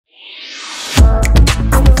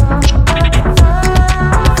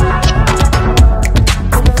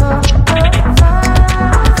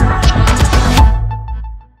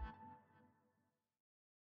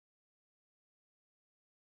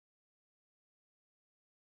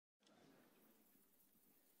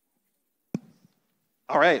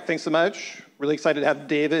All right, thanks so much. Really excited to have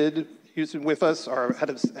David Hughson with us, our head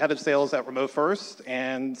of sales at Remofirst.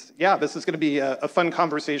 And yeah, this is going to be a fun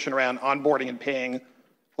conversation around onboarding and paying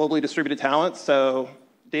globally distributed talent. So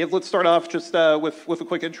Dave, let's start off just with a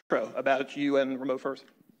quick intro about you and Remofirst.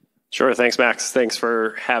 Sure. Thanks, Max. Thanks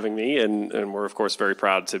for having me, and we're of course very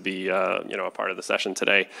proud to be a part of the session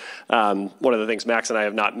today. One of the things, Max and I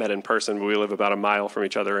have not met in person, but we live about a mile from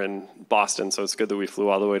each other in Boston, so it's good that we flew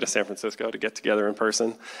all the way to San Francisco to get together in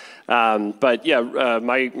person. But yeah,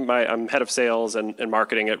 I'm head of sales and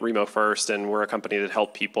marketing at Remofirst, and we're a company that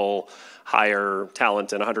help people hire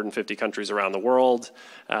talent in 150 countries around the world,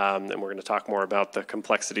 and we're going to talk more about the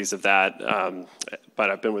complexities of that. But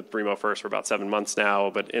I've been with Remofirst for about 7 months now,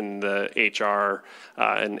 but in the HR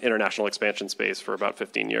and international expansion space for about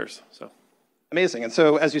 15 years. So. Amazing. And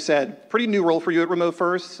so, as you said, pretty new role for you at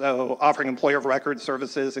Remofirst, so offering employer of record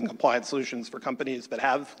services and compliance solutions for companies that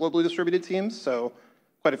have globally distributed teams. So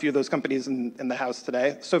quite a few of those companies in the house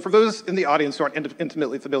today. So for those in the audience who aren't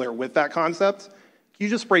intimately familiar with that concept, can you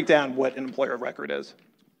just break down what an employer of record is?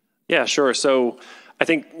 Yeah, sure. So I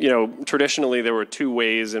think, traditionally there were two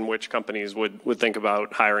ways in which companies would think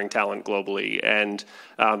about hiring talent globally. And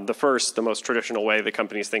the most traditional way that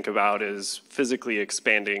companies think about is physically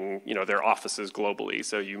expanding, their offices globally.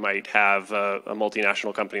 So you might have a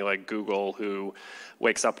multinational company like Google who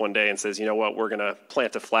wakes up one day and says, you know what, we're going to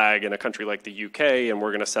plant a flag in a country like the UK, and we're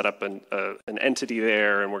going to set up an entity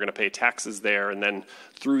there, and we're going to pay taxes there, and then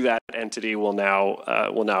through that entity we'll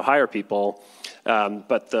now hire people.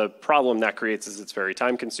 But the problem that creates is it's very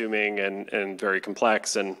time consuming and very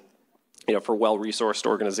complex, and for well-resourced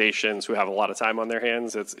organizations who have a lot of time on their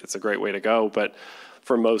hands, it's a great way to go. But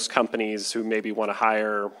for most companies who maybe want to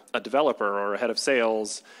hire a developer or a head of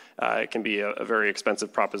sales, it can be a very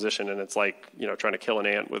expensive proposition, and it's like trying to kill an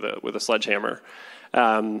ant with a sledgehammer.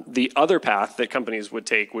 The other path that companies would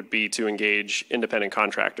take would be to engage independent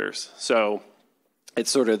contractors. So it's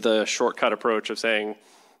sort of the shortcut approach of saying,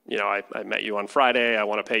 I met you on Friday, I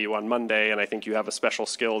want to pay you on Monday, and I think you have a special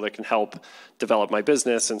skill that can help develop my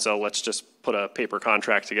business, and so let's just put a paper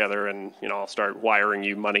contract together, and I'll start wiring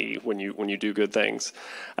you money when you do good things.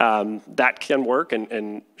 That can work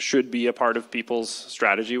and should be a part of people's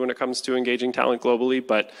strategy when it comes to engaging talent globally,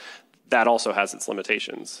 but that also has its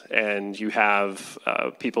limitations. And you have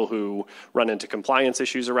people who run into compliance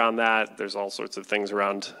issues around that. There's all sorts of things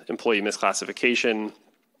around employee misclassification.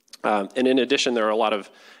 And in addition, there are a lot of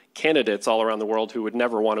candidates all around the world who would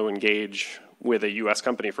never want to engage with a U.S.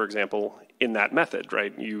 company, for example, in that method,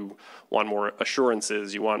 right? You want more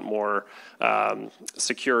assurances, you want more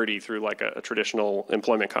security through like a traditional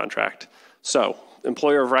employment contract. So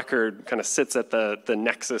employer of record kind of sits at the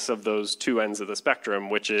nexus of those two ends of the spectrum,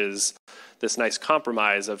 which is this nice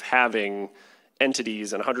compromise of having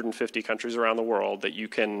entities in 150 countries around the world that you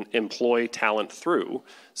can employ talent through.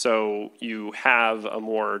 So you have a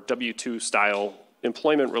more W-2 style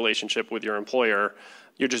employment relationship with your employer.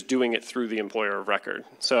 You're just doing it through the employer of record.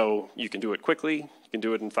 So you can do it quickly, you can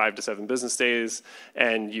do it in 5 to 7 business days,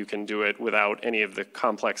 and you can do it without any of the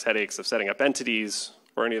complex headaches of setting up entities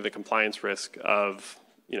or any of the compliance risk of,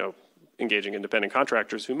 engaging independent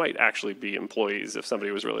contractors who might actually be employees if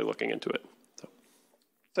somebody was really looking into it.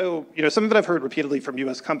 So, something that I've heard repeatedly from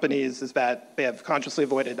U.S. companies is that they have consciously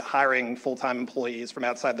avoided hiring full-time employees from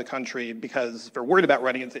outside the country because they're worried about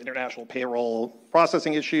running into international payroll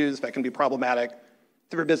processing issues that can be problematic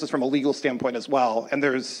to their business from a legal standpoint as well. And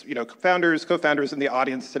there's, co-founders in the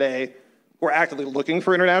audience today who are actively looking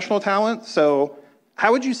for international talent. So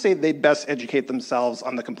how would you say they best educate themselves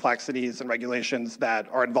on the complexities and regulations that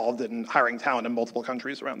are involved in hiring talent in multiple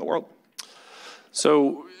countries around the world?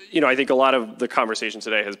 So, I think a lot of the conversation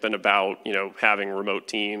today has been about, having remote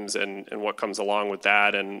teams and what comes along with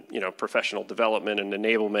that and, professional development and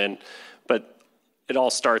enablement. But it all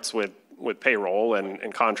starts with payroll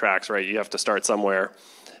and contracts, right? You have to start somewhere.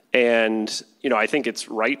 And, I think it's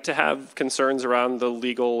right to have concerns around the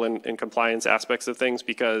legal and compliance aspects of things,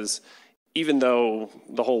 because even though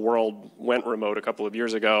the whole world went remote a couple of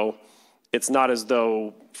years ago, it's not as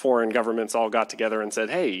though foreign governments all got together and said,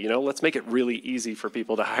 hey, let's make it really easy for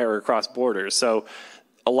people to hire across borders. So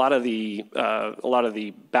a lot of the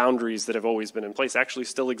boundaries that have always been in place actually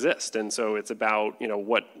still exist. And so it's about,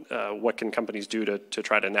 what can companies do to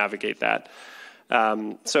try to navigate that.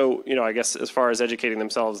 So, I guess as far as educating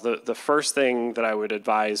themselves, the first thing that I would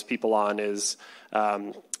advise people on is,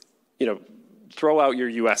 throw out your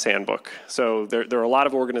U.S. handbook. So there are a lot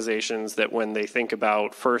of organizations that when they think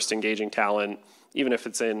about first engaging talent, even if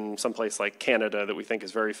it's in some place like Canada that we think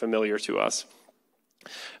is very familiar to us,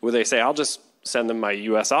 where they say, I'll just send them my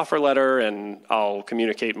U.S. offer letter, and I'll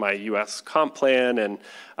communicate my U.S. comp plan, and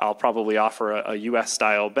I'll probably offer a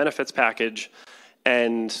U.S.-style benefits package.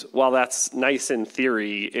 And while that's nice in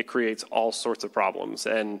theory, it creates all sorts of problems.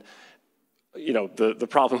 And the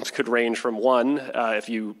problems could range from one, if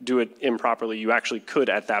you do it improperly, you actually could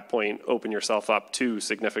at that point open yourself up to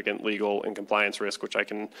significant legal and compliance risk, which I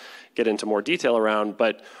can get into more detail around.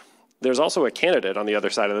 But there's also a candidate on the other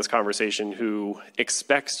side of this conversation who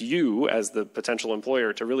expects you as the potential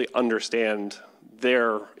employer to really understand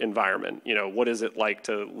their environment. What is it like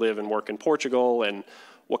to live and work in Portugal, and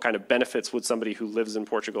what kind of benefits would somebody who lives in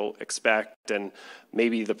Portugal expect? And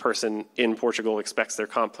maybe the person in Portugal expects their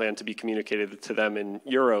comp plan to be communicated to them in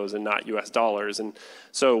euros and not US dollars. And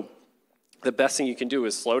so the best thing you can do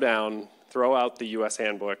is slow down, throw out the US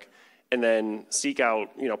handbook, and then seek out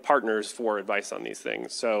partners for advice on these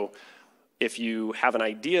things. So if you have an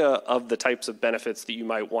idea of the types of benefits that you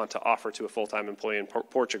might want to offer to a full-time employee in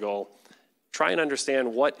Portugal, try and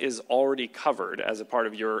understand what is already covered as a part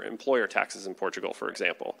of your employer taxes in Portugal, for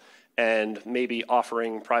example. And maybe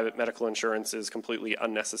offering private medical insurance is completely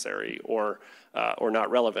unnecessary or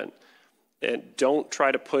not relevant. And don't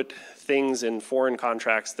try to put things in foreign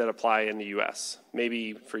contracts that apply in the US.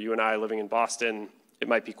 Maybe for you and I living in Boston, it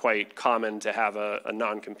might be quite common to have a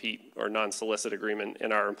non-compete or non-solicit agreement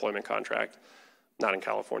in our employment contract. Not in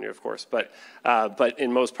California, of course, but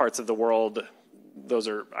in most parts of the world, those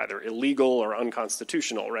are either illegal or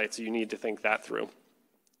unconstitutional, right? So you need to think that through.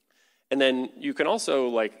 And then you can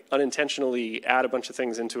also unintentionally add a bunch of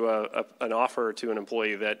things into an offer to an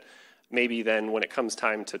employee that maybe then when it comes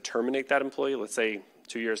time to terminate that employee, let's say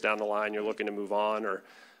 2 years down the line, you're looking to move on or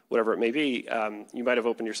whatever it may be, you might have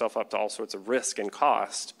opened yourself up to all sorts of risk and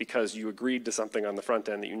cost because you agreed to something on the front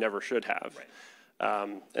end that you never should have.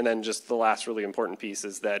 Right. And then just the last really important piece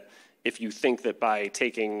is that if you think that by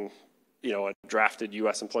taking a drafted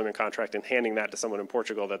U.S. employment contract and handing that to someone in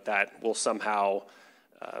Portugal, that will somehow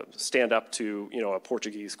stand up to, a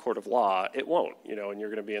Portuguese court of law, it won't, and you're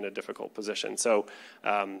going to be in a difficult position. So,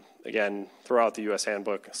 again, throw out the U.S.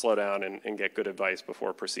 handbook, slow down, and get good advice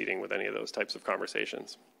before proceeding with any of those types of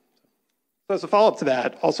conversations. So as a follow-up to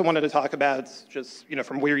that, also wanted to talk about just,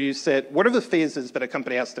 from where you sit, what are the phases that a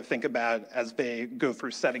company has to think about as they go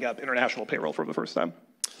through setting up international payroll for the first time?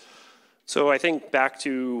 So I think back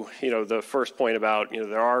to, the first point about,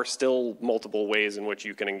 there are still multiple ways in which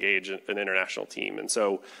you can engage an international team. And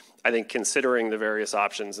so I think considering the various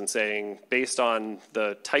options and saying, based on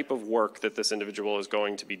the type of work that this individual is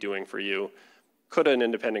going to be doing for you, could an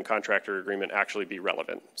independent contractor agreement actually be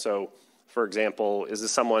relevant? So, for example, is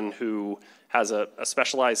this someone who has a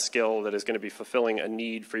specialized skill that is going to be fulfilling a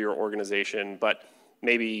need for your organization, but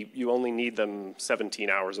maybe you only need them 17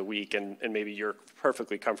 hours a week, and maybe you're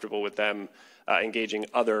perfectly comfortable with them engaging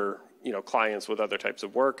other clients with other types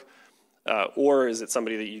of work, or is it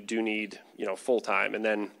somebody that you do need full-time? And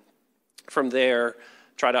then from there,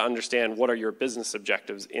 try to understand what are your business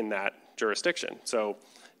objectives in that jurisdiction. So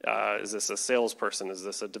is this a salesperson? Is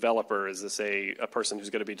this a developer? Is this a person who's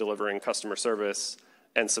going to be delivering customer service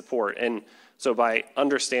and support? And so by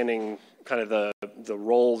understanding kind of the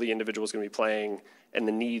role the individual is going to be playing and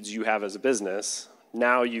the needs you have as a business,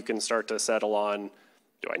 now you can start to settle on,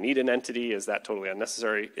 do I need an entity? Is that totally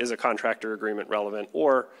unnecessary? Is a contractor agreement relevant?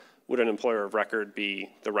 Or would an employer of record be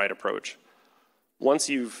the right approach? Once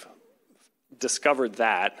you've discovered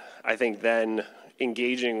that, I think then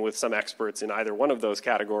engaging with some experts in either one of those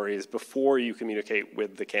categories before you communicate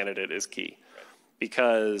with the candidate is key.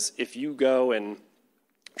 Because if you go and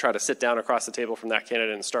try to sit down across the table from that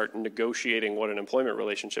candidate and start negotiating what an employment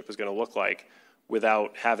relationship is going to look like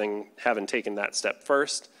without having taken that step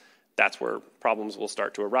first, that's where problems will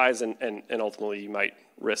start to arise, and ultimately you might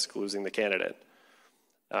risk losing the candidate.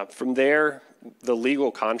 From there, the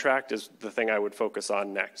legal contract is the thing I would focus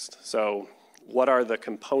on next. So what are the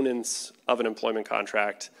components of an employment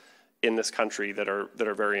contract in this country that are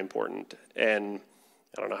very important? And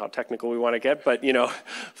I don't know how technical we want to get, but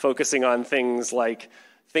focusing on things like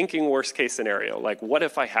thinking worst case scenario, like what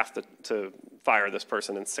if I have to fire this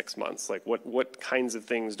person in 6 months? Like what kinds of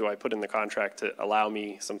things do I put in the contract to allow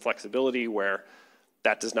me some flexibility where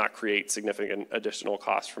that does not create significant additional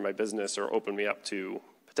costs for my business or open me up to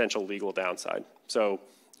potential legal downside? So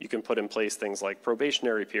you can put in place things like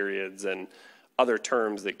probationary periods and other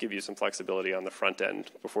terms that give you some flexibility on the front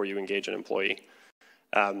end before you engage an employee.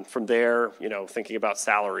 From there, thinking about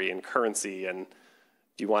salary and currency, and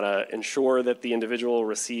do you want to ensure that the individual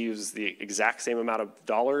receives the exact same amount of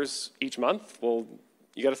dollars each month? Well,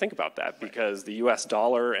 you got to think about that because the US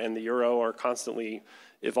dollar and the euro are constantly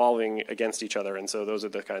evolving against each other. And so those are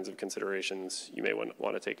the kinds of considerations you may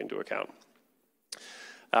want to take into account.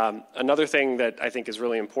 Another thing that I think is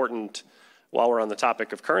really important while we're on the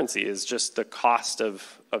topic of currency is just the cost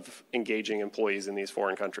of engaging employees in these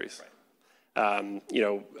foreign countries.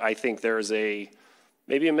 I think there's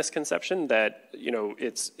maybe a misconception that,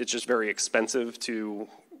 it's just very expensive to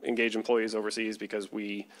engage employees overseas because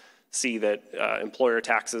we see that employer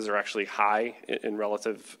taxes are actually high in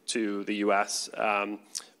relative to the US.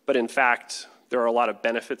 But in fact, there are a lot of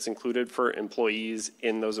benefits included for employees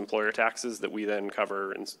in those employer taxes that we then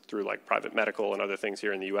cover through like private medical and other things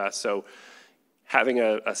here in the US. So having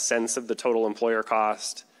a sense of the total employer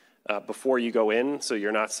cost before you go in, so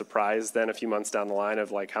you're not surprised then a few months down the line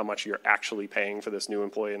of like how much you're actually paying for this new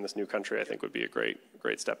employee in this new country, I think would be a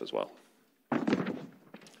great step as well.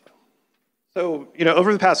 So,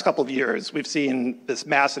 over the past couple of years, we've seen this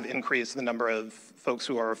massive increase in the number of folks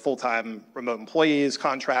who are full-time remote employees,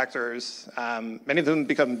 contractors. Many of them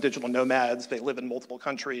become digital nomads. They live in multiple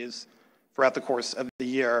countries throughout the course of the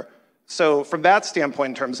year. So from that standpoint,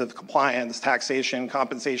 in terms of compliance, taxation,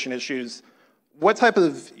 compensation issues, what type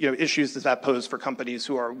of issues does that pose for companies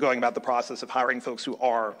who are going about the process of hiring folks who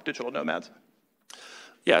are digital nomads?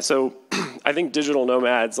 Yeah, so I think digital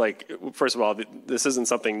nomads, first of all, this isn't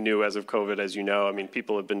something new as of COVID, as you know. I mean,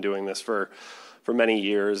 people have been doing this for many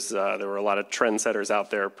years. There were a lot of trendsetters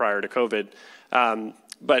out there prior to COVID.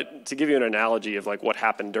 But to give you an analogy of what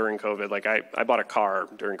happened during COVID, I bought a car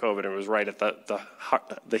during COVID, and it was right at the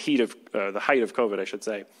height of COVID, I should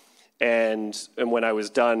say. And when I was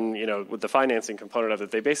done, with the financing component of it,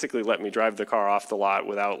 they basically let me drive the car off the lot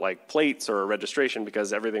without plates or registration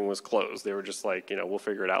because everything was closed. They were just we'll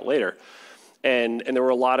figure it out later. And there were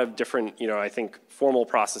a lot of different, I think formal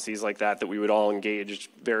processes like that we would all engage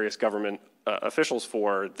various government officials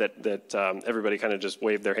for that everybody kind of just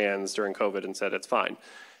waved their hands during COVID and said it's fine.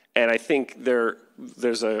 And I think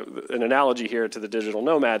there's an analogy here to the digital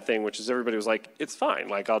nomad thing, which is everybody was like, it's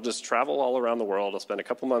fine. I'll just travel all around the world. I'll spend a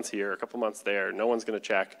couple months here, a couple months there. No one's going to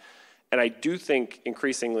check. And I do think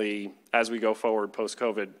increasingly, as we go forward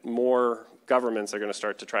post-COVID, more governments are going to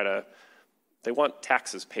start to they want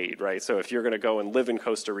taxes paid, right? So if you're going to go and live in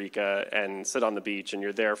Costa Rica and sit on the beach and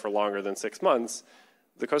you're there for longer than 6 months,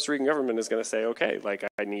 the Costa Rican government is going to say, okay,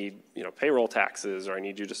 I need, payroll taxes, or I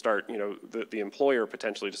need you to start, the employer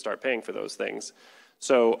potentially to start paying for those things.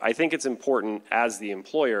 So I think it's important as the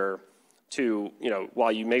employer to,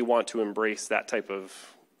 while you may want to embrace that type of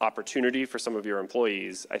opportunity for some of your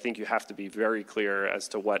employees, I think you have to be very clear as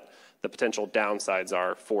to what the potential downsides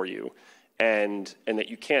are for you. And that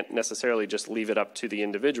you can't necessarily just leave it up to the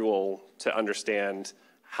individual to understand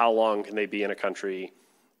how long can they be in a country,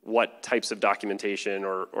 what types of documentation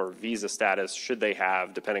or visa status should they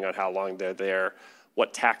have depending on how long they're there,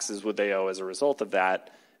 what taxes would they owe as a result of that,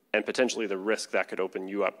 and potentially the risk that could open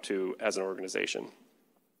you up to as an organization.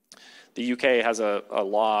 The UK has a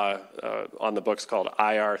law on the books called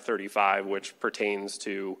IR35, which pertains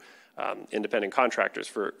to independent contractors,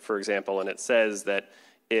 for example, and it says that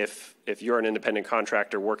if you're an independent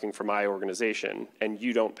contractor working for my organization and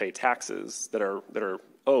you don't pay taxes that are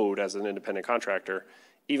owed as an independent contractor,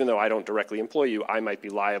 even though I don't directly employ you, I might be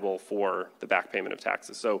liable for the back payment of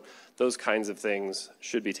taxes. So those kinds of things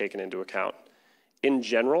should be taken into account. In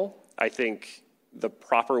general, I think the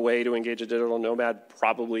proper way to engage a digital nomad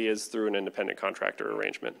probably is through an independent contractor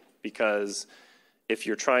arrangement, because if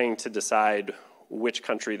you're trying to decide which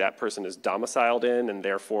country that person is domiciled in and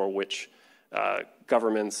therefore which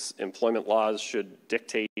government's employment laws should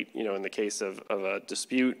dictate, in the case of a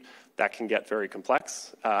dispute, that can get very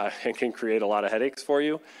complex and can create a lot of headaches for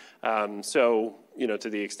you. So, to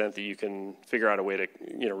the extent that you can figure out a way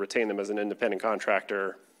to, retain them as an independent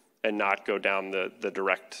contractor and not go down the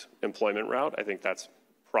direct employment route, I think that's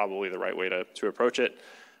probably the right way to approach it.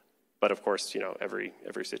 But of course, every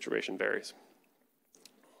situation varies.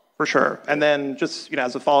 For sure. And then just,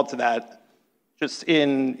 as a follow-up to that, just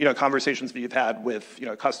in, conversations that you've had with,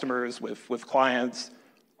 customers, with clients,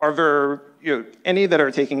 are there, any that are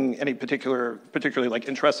taking any particularly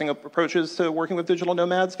interesting approaches to working with digital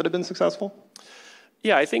nomads that have been successful?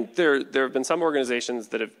 Yeah, I think there have been some organizations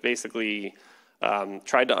that have basically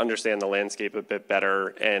tried to understand the landscape a bit better,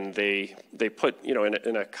 and they put,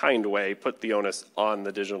 in a kind way, put the onus on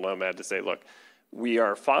the digital nomad to say, look, we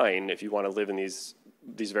are fine if you want to live in these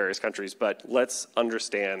various countries, but let's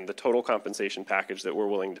understand the total compensation package that we're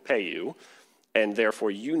willing to pay you. And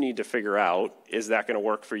therefore, you need to figure out, is that going to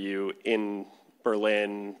work for you in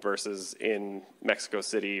Berlin versus in Mexico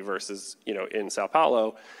City versus, in Sao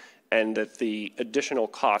Paulo, and that the additional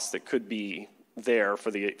costs that could be there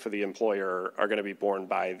for the employer are going to be borne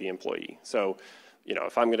by the employee. So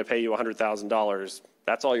if I'm going to pay you $100,000,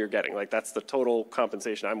 that's all you're getting. Like, that's the total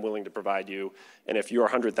compensation I'm willing to provide you. And if your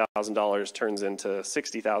 $100,000 turns into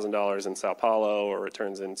 $60,000 in Sao Paulo, or it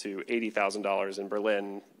turns into $80,000 in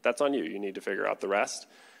Berlin, that's on you. You need to figure out the rest.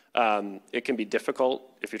 It can be difficult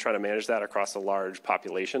if you're trying to manage that across a large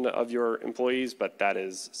population of your employees, but that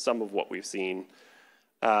is some of what we've seen.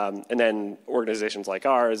 And then organizations like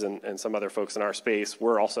ours and some other folks in our space,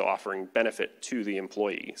 we're also offering benefit to the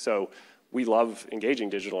employee. So we love engaging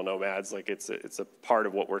digital nomads. Like, it's a part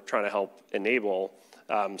of what we're trying to help enable.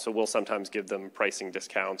 So we'll sometimes give them pricing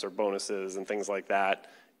discounts or bonuses and things like that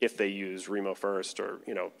if they use Remofirst, or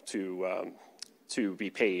to be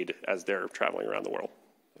paid as they're traveling around the world.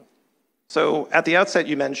 So at the outset,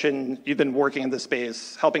 you mentioned you've been working in this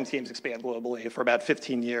space, helping teams expand globally for about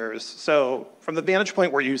 15 years. So from the vantage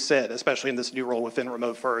point where you sit, especially in this new role within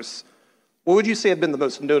Remofirst, what would you say have been the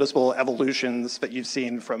most noticeable evolutions that you've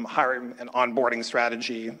seen from hiring and onboarding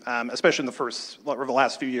strategy, especially in the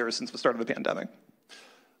last few years since the start of the pandemic?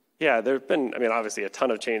 Yeah, there have been, obviously a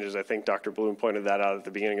ton of changes. I think Dr. Bloom pointed that out at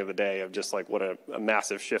the beginning of the day, of just like what a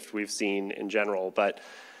massive shift we've seen in general. But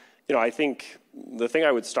I think the thing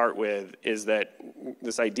I would start with is that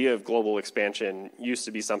this idea of global expansion used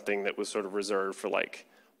to be something that was sort of reserved for like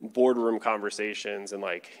boardroom conversations and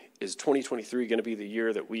like, is 2023 going to be the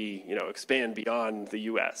year that we, expand beyond the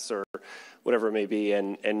US or whatever it may be.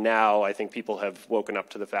 And now I think people have woken up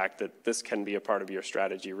to the fact that this can be a part of your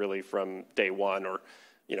strategy really from day one. Or,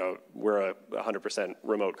 we're a 100%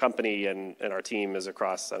 remote company, and our team is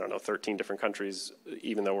across, 13 different countries,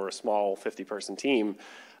 even though we're a small 50-person team.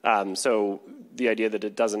 So the idea that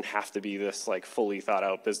it doesn't have to be this like fully thought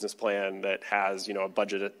out business plan that has, a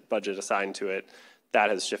budget assigned to it, that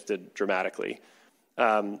has shifted dramatically.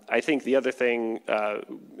 I think the other thing,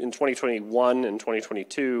 in 2021 and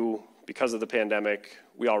 2022, because of the pandemic,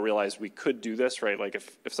 we all realized we could do this, right? Like,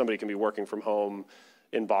 if somebody can be working from home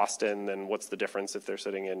in Boston, then what's the difference if they're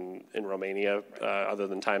sitting in Romania, other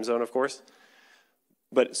than time zone, of course.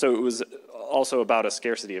 But so it was also about a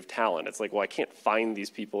scarcity of talent. It's like, well, I can't find these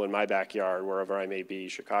people in my backyard, wherever I may be,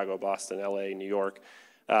 Chicago, Boston, LA, New York.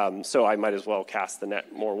 So I might as well cast the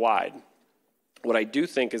net more wide. What I do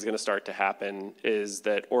think is going to start to happen is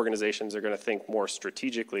that organizations are going to think more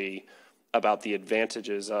strategically about the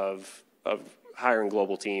advantages of hiring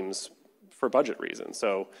global teams for budget reasons.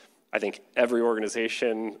 So I think every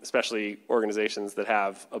organization, especially organizations that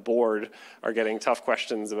have a board, are getting tough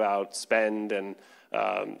questions about spend and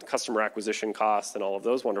customer acquisition costs and all of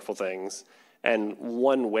those wonderful things. And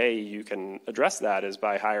one way you can address that is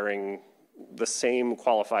by hiring the same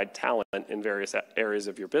qualified talent in various areas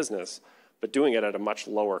of your business, but doing it at a much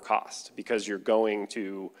lower cost, because you're going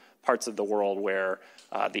to parts of the world where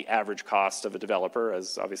the average cost of a developer,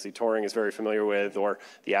 as obviously Turing is very familiar with, or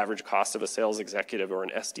the average cost of a sales executive or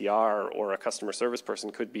an SDR or a customer service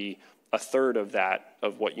person could be a third of that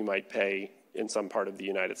of what you might pay in some part of the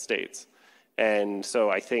United States. And so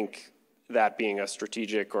I think that being a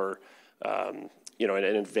strategic or an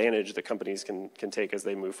advantage that companies can take as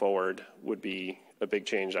they move forward would be a big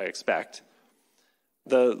change, I expect.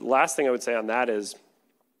 The last thing I would say on that is,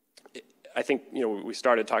 I think, we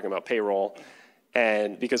started talking about payroll,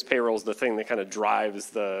 and because payroll is the thing that kind of drives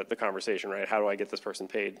the conversation, right? How do I get this person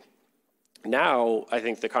paid? Now, I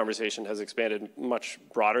think the conversation has expanded much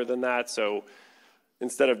broader than that. So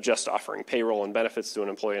instead of just offering payroll and benefits to an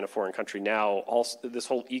employee in a foreign country, now also this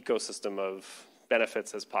whole ecosystem of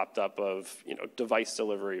benefits has popped up of, device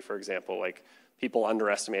delivery, for example. Like, people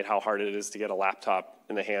underestimate how hard it is to get a laptop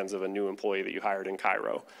in the hands of a new employee that you hired in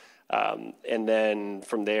Cairo. And then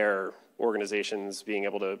from there, organizations being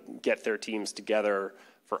able to get their teams together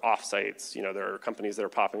for offsites. There are companies that are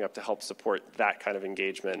popping up to help support that kind of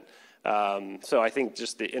engagement. So I think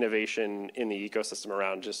just the innovation in the ecosystem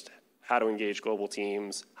around just how to engage global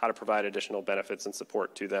teams, how to provide additional benefits and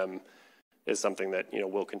support to them is something that,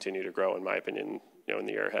 will continue to grow, in my opinion, in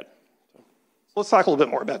the year ahead. Let's talk a little bit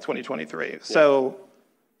more about 2023. Yeah. So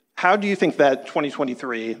how do you think that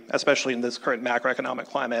 2023, especially in this current macroeconomic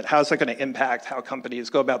climate, how is that going to impact how companies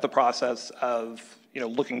go about the process of,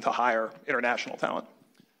 looking to hire international talent?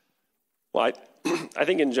 Well, I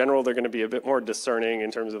think in general, they're going to be a bit more discerning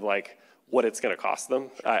in terms of like what it's going to cost them.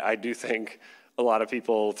 I do think a lot of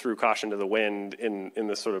people threw caution to the wind in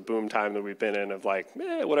this sort of boom time that we've been in of like,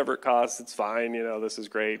 whatever it costs, it's fine. This is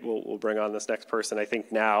great. We'll bring on this next person. I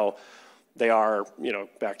think now they are,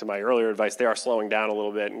 back to my earlier advice, they are slowing down a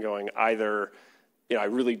little bit and going either, I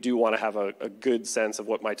really do want to have a good sense of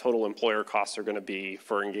what my total employer costs are going to be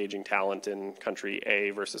for engaging talent in country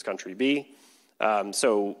A versus country B.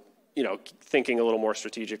 So, thinking a little more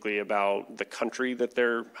strategically about the country that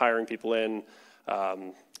they're hiring people in,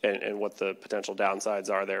 and what the potential downsides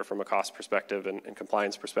are there from a cost perspective and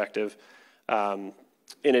compliance perspective.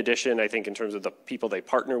 In addition, I think in terms of the people they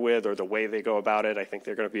partner with or the way they go about it, I think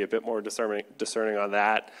they're going to be a bit more discerning on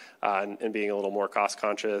that and being a little more cost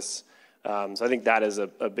conscious. So I think that is a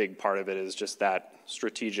big part of it, is just that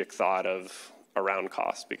strategic thought around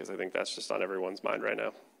cost, because I think that's just on everyone's mind right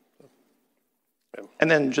now. Yeah.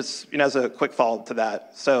 And then just, as a quick follow-up to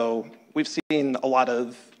that, so we've seen a lot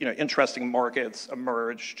of, interesting markets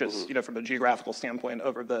emerge just, from a geographical standpoint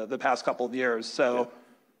over the past couple of years. So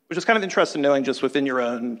we're just kind of interested in knowing, just within your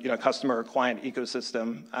own, customer or client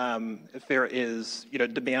ecosystem, if there is,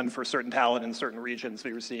 demand for certain talent in certain regions that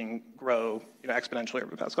you're seeing grow, exponentially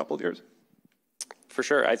over the past couple of years. For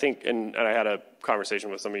sure. I think, and I had a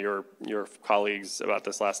conversation with some of your colleagues about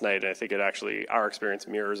this last night, and I think our experience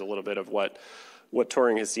mirrors a little bit of what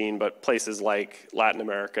touring has seen, but places like Latin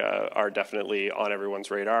America are definitely on everyone's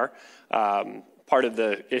radar. Part of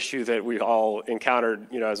the issue that we all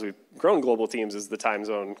encountered, as we've grown global teams, is the time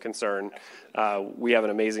zone concern. We have an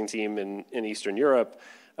amazing team in Eastern Europe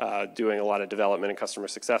doing a lot of development and customer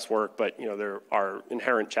success work, but there are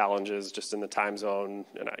inherent challenges just in the time zone,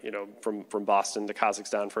 and from Boston to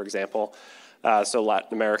Kazakhstan, for example. So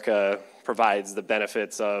Latin America provides the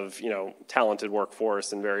benefits of talented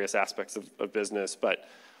workforce in various aspects of business, but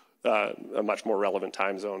a much more relevant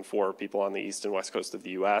time zone for people on the east and west coast of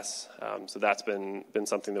the U.S. So that's been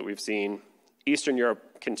something that we've seen. Eastern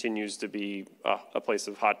Europe continues to be a place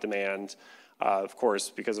of hot demand. Of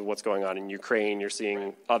course, because of what's going on in Ukraine, you're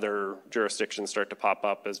seeing other jurisdictions start to pop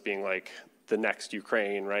up as being like the next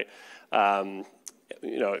Ukraine, right?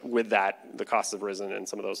 With that, the costs have risen in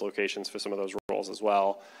some of those locations for some of those roles as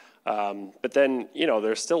well. But then,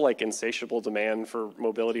 there's still like insatiable demand for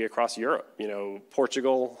mobility across Europe.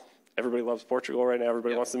 Portugal, everybody loves Portugal right now.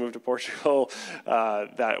 Everybody wants to move to Portugal.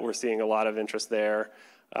 That we're seeing a lot of interest there.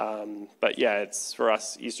 But yeah, it's for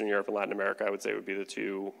us, Eastern Europe and Latin America, I would say would be the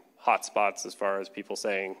two hot spots as far as people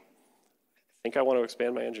saying, I think I want to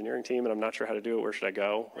expand my engineering team and I'm not sure how to do it. Where should I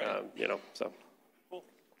go? So.